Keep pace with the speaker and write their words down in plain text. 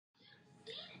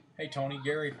Hey Tony,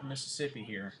 Gary from Mississippi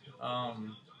here.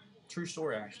 True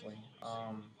story actually.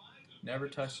 Never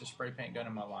touched a spray paint gun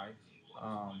in my life.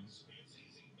 Um,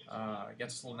 I got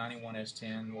this little 91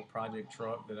 S10 little project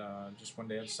truck that just one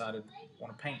day I decided I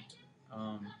want to paint.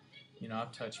 Um,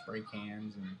 I've touched spray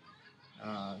cans and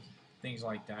uh, things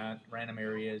like that, random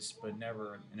areas, but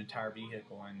never an entire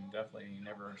vehicle and definitely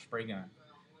never a spray gun.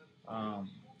 Um,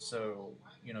 so,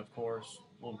 of course,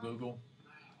 little Google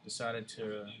decided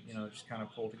to just kind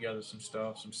of pull together some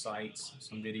stuff, some sites,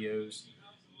 some videos,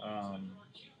 um,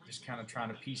 just kind of trying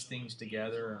to piece things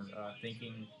together,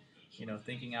 thinking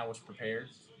I was prepared.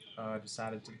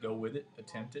 Decided to go with it,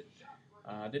 attempt it.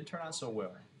 Didn't turn out so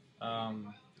well.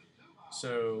 Um,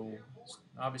 so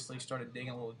obviously started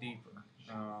digging a little deeper.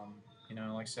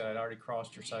 Like I said, I'd already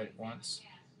crossed your site once.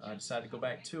 Decided to go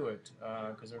back to it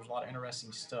because there was a lot of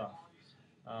interesting stuff.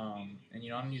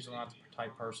 I'm usually not the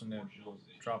type of person that will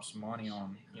drop some money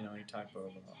on, any type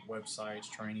of websites,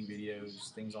 training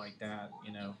videos, things like that,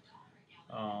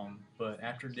 But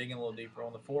after digging a little deeper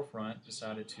on the forefront,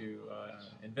 decided to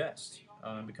invest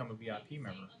and become a VIP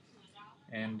member.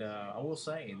 And I will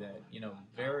say that,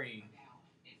 very,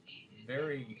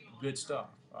 very good stuff.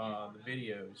 The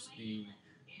videos, the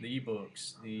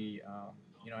ebooks,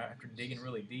 after digging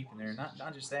really deep in there,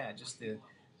 not just that, just the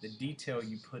detail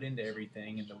you put into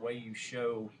everything and the way you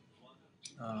show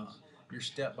uh, your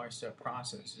step-by-step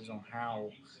processes on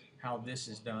how this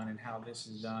is done and how this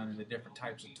is done and the different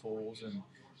types of tools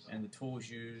and the tools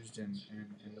used and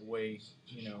the way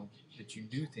that you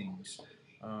do things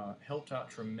helped out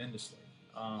tremendously.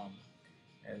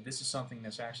 This is something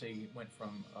that's actually went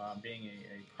from being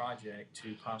a project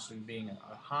to possibly being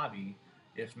a hobby,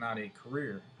 if not a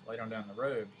career later on down the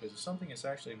road, because it's something that's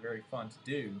actually very fun to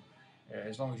do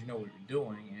as long as you know what you're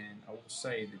doing. And I will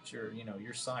say that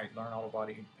your site,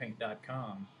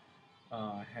 learnautobodypaint.com,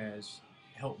 has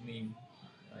helped me,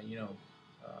 uh, you know,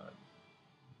 uh,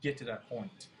 get to that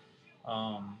point.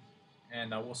 Um,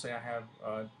 and I will say I have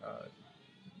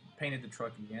painted the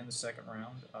truck again the second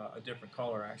round, a different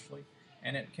color actually,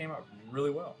 and it came out really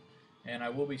well. And I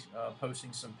will be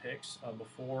posting some pics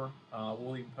before.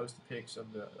 We'll even post the pics of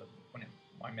when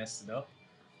I messed it up,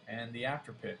 and the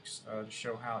after pics to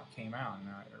show how it came out, and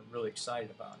I'm really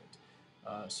excited about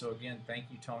it. So again, thank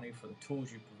you, Tony, for the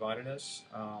tools you provided us.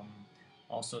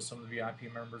 Also, some of the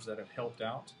VIP members that have helped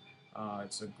out.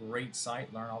 It's a great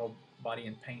site,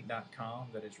 learnautobodyandpaint.com,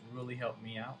 that has really helped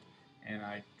me out, and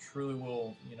I truly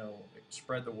will,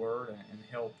 spread the word and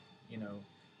help,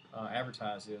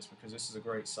 advertise this because this is a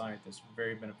great site that's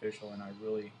very beneficial, and I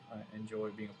really enjoy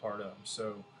being a part of.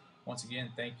 So, once again,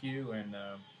 thank you, and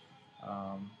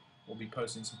we'll be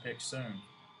posting some pics soon.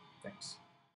 Thanks.